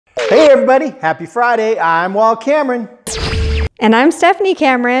Hey everybody, happy Friday. I'm Walt Cameron. And I'm Stephanie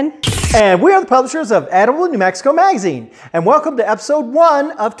Cameron. And we are the publishers of Edible New Mexico Magazine. And welcome to episode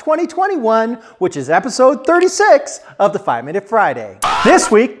 1 of 2021, which is episode 36 of the 5-Minute Friday. This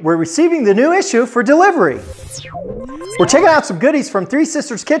week, we're receiving the new issue for delivery. We're checking out some goodies from Three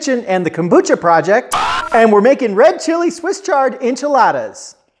Sisters Kitchen and the Kombucha Project, and we're making red chili Swiss chard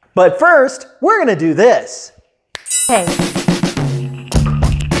enchiladas. But first, we're gonna do this. Hey.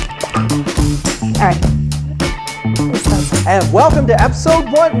 All right. And welcome to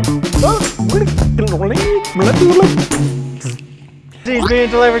episode 1. He's being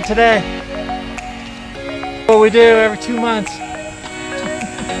delivered today. What we do every 2 months.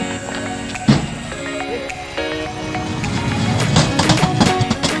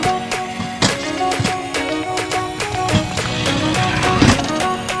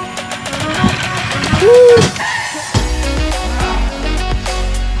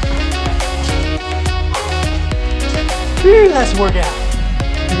 Whew, that's a workout.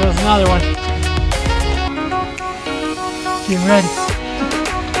 Here goes another one. Get ready.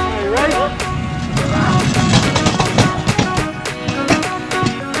 Are you ready?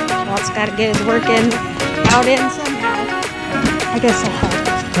 Walt's got to get his work out in somehow. I guess I'll help.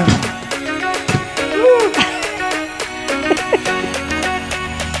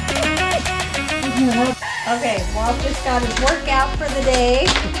 Okay, Walt just got his workout for the day.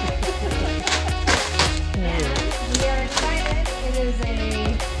 We are excited. It is a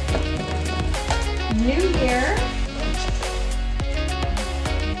new year.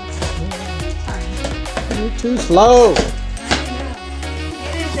 You're too slow.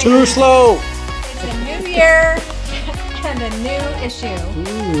 Too slow. It's a new year and a new issue.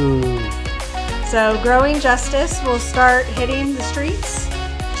 Ooh. So Growing Justice will start hitting the streets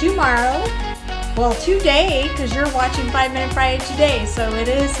tomorrow. Well, today, because you're watching 5-Minute Friday today, so it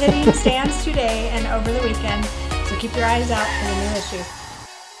is hitting stands today and over the weekend. So keep your eyes out for the new issue.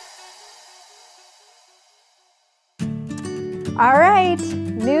 All right,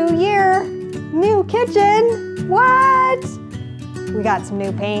 new year, new kitchen. What? We got some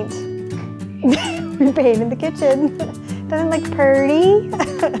new paint. We painted the kitchen. Doesn't it look pretty?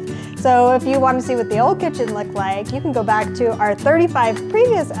 So if you want to see what the old kitchen looked like, you can go back to our 35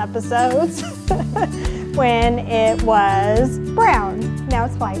 previous episodes when it was brown. Now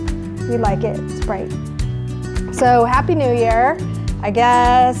it's white. We like it, it's bright. So Happy New Year. I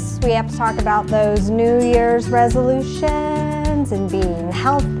guess we have to talk about those New Year's resolutions and being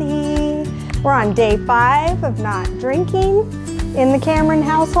healthy. We're on day 5 of not drinking in the Cameron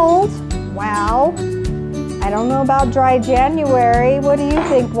household. Wow. I don't know about dry January. What do you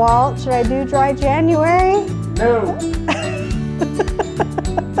think, Walt? Should I do dry January? No.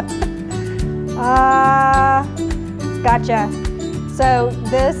 Gotcha. So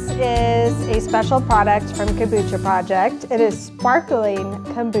this is a special product from Kombucha Project. It is sparkling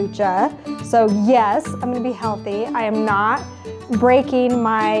kombucha. So yes, I'm gonna be healthy. I am not breaking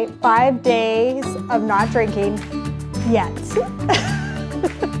my 5 days of not drinking yet.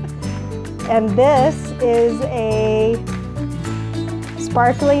 And this is a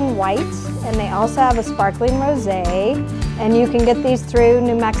sparkling white, and they also have a sparkling rosé. And you can get these through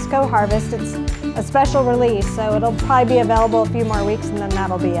New Mexico Harvest. It's a special release, so it'll probably be available a few more weeks and then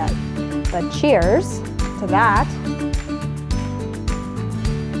that'll be it. But cheers to that.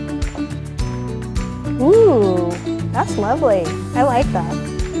 Ooh, that's lovely. I like that.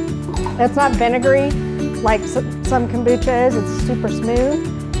 It's not vinegary like some kombucha is. It's super smooth.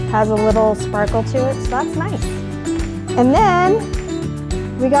 Has a little sparkle to it, so that's nice. And then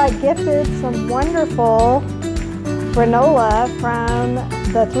we got gifted some wonderful granola from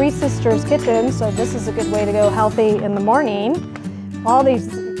the Three Sisters Kitchen, so this is a good way to go healthy in the morning. All these,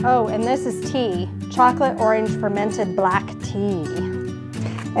 oh, and this is tea, chocolate orange fermented black tea.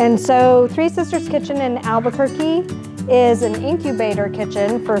 And so Three Sisters Kitchen in Albuquerque is an incubator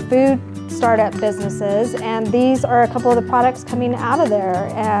kitchen for food startup businesses, and these are a couple of the products coming out of there.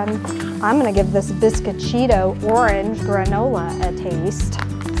 And I'm gonna give this biscuitito orange granola a taste,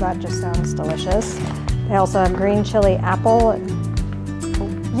 because that just sounds delicious. They also have green chili apple. And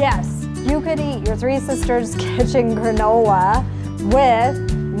yes, you could eat your Three Sisters Kitchen granola with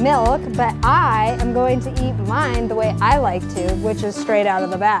milk, but I am going to eat mine the way I like to, which is straight out of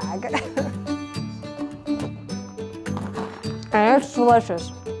the bag. And it's delicious.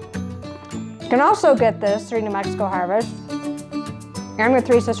 You can also get this through New Mexico Harvest and with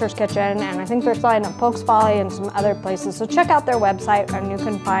Three Sisters Kitchen, and I think they're selling at Polk's Folly and some other places. So check out their website and you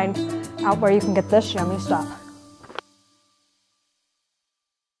can find out where you can get this yummy stuff.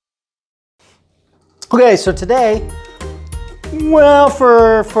 Okay, so today, Well,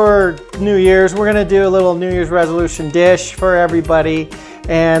 for New Year's, we're gonna do a little New Year's resolution dish for everybody.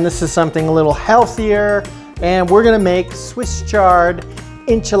 And this is something a little healthier. And we're gonna make Swiss chard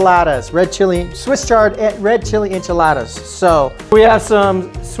enchiladas, Swiss chard red chili enchiladas. So we have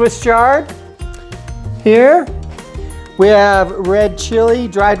some Swiss chard here. We have red chili,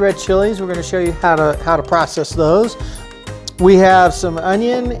 dried red chilies. We're gonna show you how to process those. We have some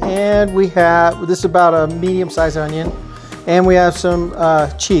onion, and we have, this is about a medium-sized onion, and we have some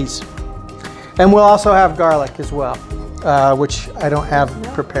cheese. And we'll also have garlic as well, which I don't have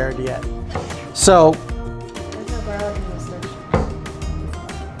prepared yet. So, There's no garlic in this dish.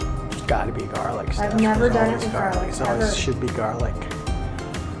 there's gotta be garlic. I've never done it with garlic, There always ever. should be garlic.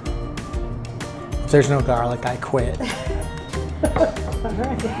 If there's no garlic, I quit. Alright.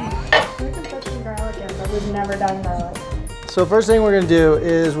 We can put some garlic in, but we've never done garlic. So first thing we're gonna do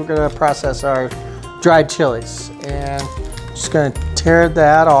is we're gonna process our dried chilies. And just gonna tear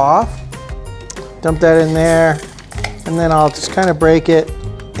that off, dump that in there, and then I'll just kind of break it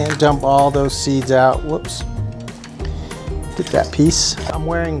and dump all those seeds out. Whoops. Get that piece. I'm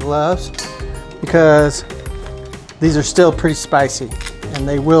wearing gloves because these are still pretty spicy and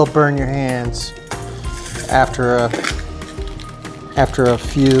they will burn your hands after a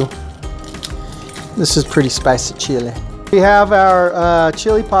few. This is pretty spicy chili. We have our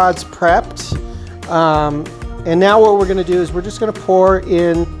chili pods prepped. And now what we're gonna do is we're just gonna pour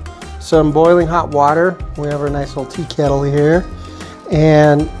in some boiling hot water. We have our nice little tea kettle here.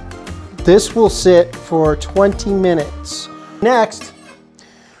 And this will sit for 20 minutes. Next,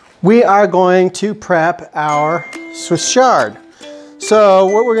 we are going to prep our Swiss chard. So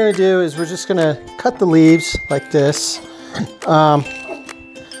what we're gonna do is we're just gonna cut the leaves like this.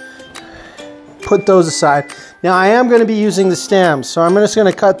 Put those aside. Now I am gonna be using the stems, so I'm just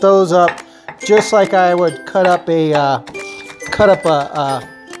gonna cut those up just like I would cut up a,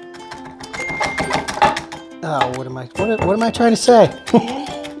 oh, what am I trying to say?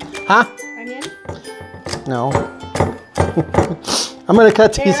 Huh? Onion? No. I'm gonna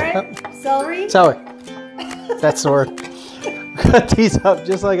cut these up. Celery? Celery. That's the word. Cut these up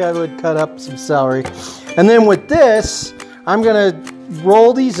just like I would cut up some celery. And then with this, I'm gonna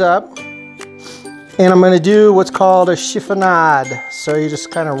roll these up, and I'm gonna do what's called a chiffonade. So you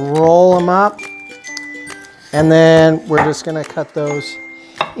just kind of roll them up, and then we're just gonna cut those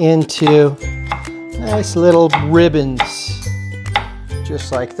into nice little ribbons,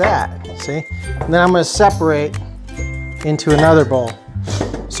 just like that, see? And then I'm gonna separate into another bowl.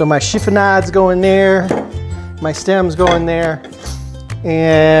 So my chiffonades go in there, my stems go in there,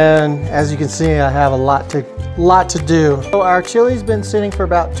 and as you can see, I have a lot to do. So our chili's been sitting for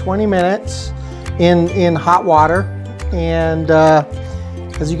about 20 minutes in hot water, and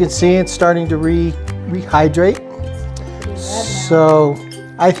as you can see, it's starting to rehydrate. So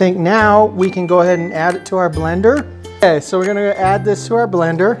I think now we can go ahead and add it to our blender. Okay, so we're gonna add this to our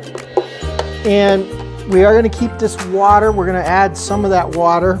blender, and we are gonna keep this water. We're gonna add some of that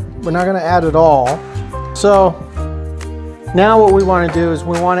water. We're not gonna add it all. So now what we wanna do is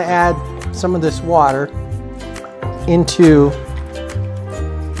we wanna add some of this water into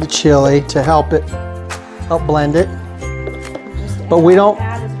the chili to help blend it. But we don't,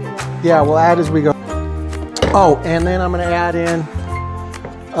 yeah, we'll add as we go. Oh, and then I'm gonna add in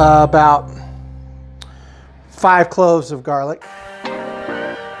about 5 cloves of garlic.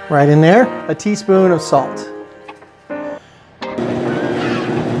 Right in there. A teaspoon of salt. And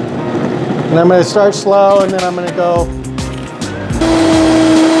I'm gonna start slow, and then I'm gonna go.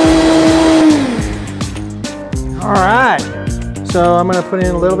 All right. So I'm gonna put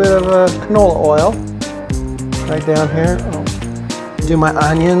in a little bit of canola oil right down here. I'll do my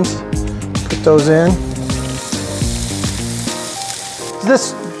onions, put those in.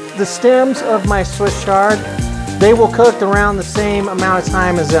 The stems of my Swiss chard, they will cook around the same amount of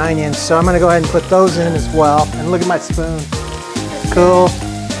time as the onions. So I'm gonna go ahead and put those in as well. And look at my spoon. Cool.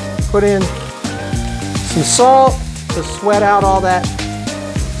 Put in some salt to sweat out all that,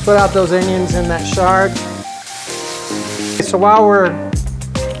 sweat out those onions and that chard. So while we're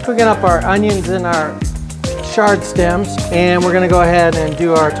cooking up our onions and our chard stems, and we're gonna go ahead and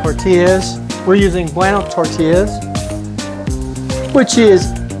do our tortillas. We're using Bueno tortillas, which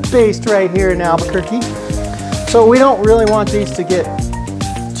is based right here in Albuquerque. So we don't really want these to get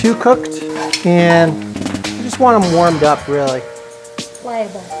too cooked, and we just want them warmed up, really.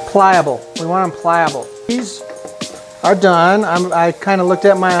 Pliable. Pliable. We want them pliable. These are done. I kind of looked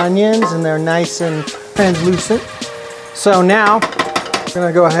at my onions, and they're nice and translucent. So now we're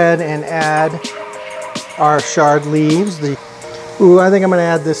gonna go ahead and add our chard leaves. Ooh, I think I'm gonna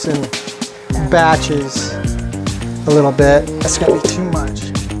add this in batches. a little bit. That's gonna be too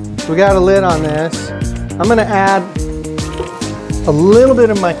much. So we got a lid on this. I'm gonna add a little bit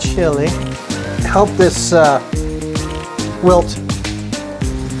of my chili. Help this wilt.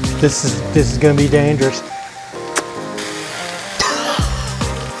 This is gonna be dangerous.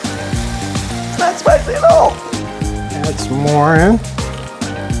 It's not spicy at all. Add some more in.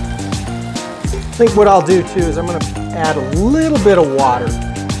 I think what I'll do too is I'm gonna add a little bit of water.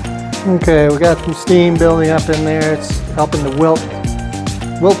 Okay, we got some steam building up in there. It's helping to wilt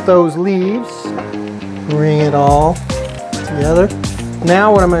those leaves. Bring it all together.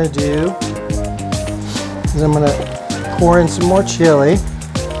 Now what I'm gonna do is I'm gonna pour in some more chili.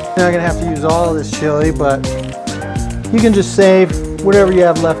 You're not gonna have to use all of this chili, but you can just save whatever you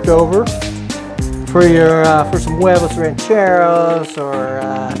have left over for your for some huevos rancheros or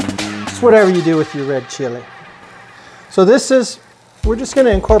just whatever you do with your red chili. So we're just gonna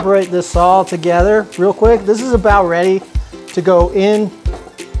incorporate this all together real quick. This is about ready to go into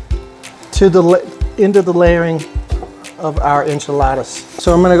the layering of our enchiladas.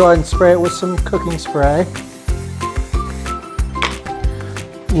 So I'm gonna go ahead and spray it with some cooking spray.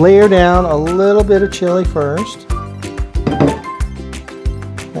 Layer down a little bit of chili first.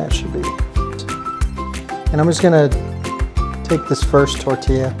 That should be it. And I'm just gonna take this first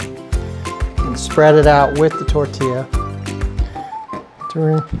tortilla and spread it out with the tortilla.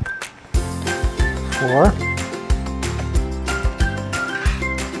 3, 4.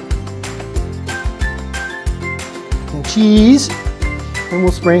 And cheese. And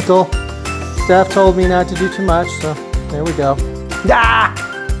we'll sprinkle. Steph told me not to do too much, so there we go. Ah!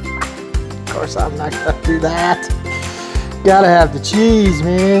 Of course I'm not gonna do that. Gotta have the cheese,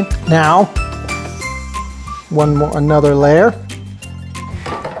 man. Now, another layer.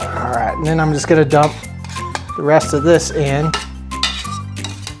 All right, and then I'm just gonna dump the rest of this in.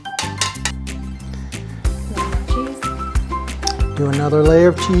 Do another layer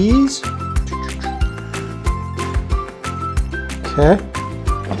of cheese. Okay.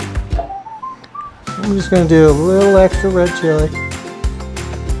 I'm just going to do a little extra red chili.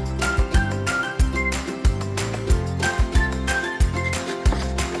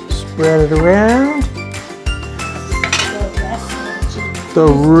 Spread it around. The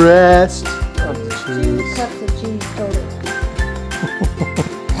rest of the cheese. 2 cups of cheese total.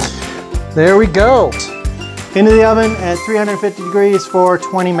 There we go. Into the oven at 350 degrees for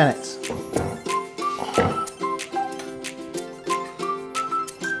 20 minutes.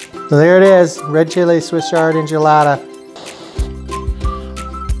 So there it is, red chili Swiss chard enchilada.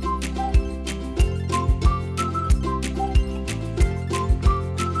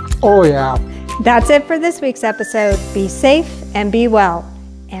 Oh yeah. That's it for this week's episode. Be safe and be well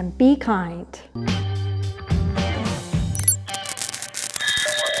and be kind.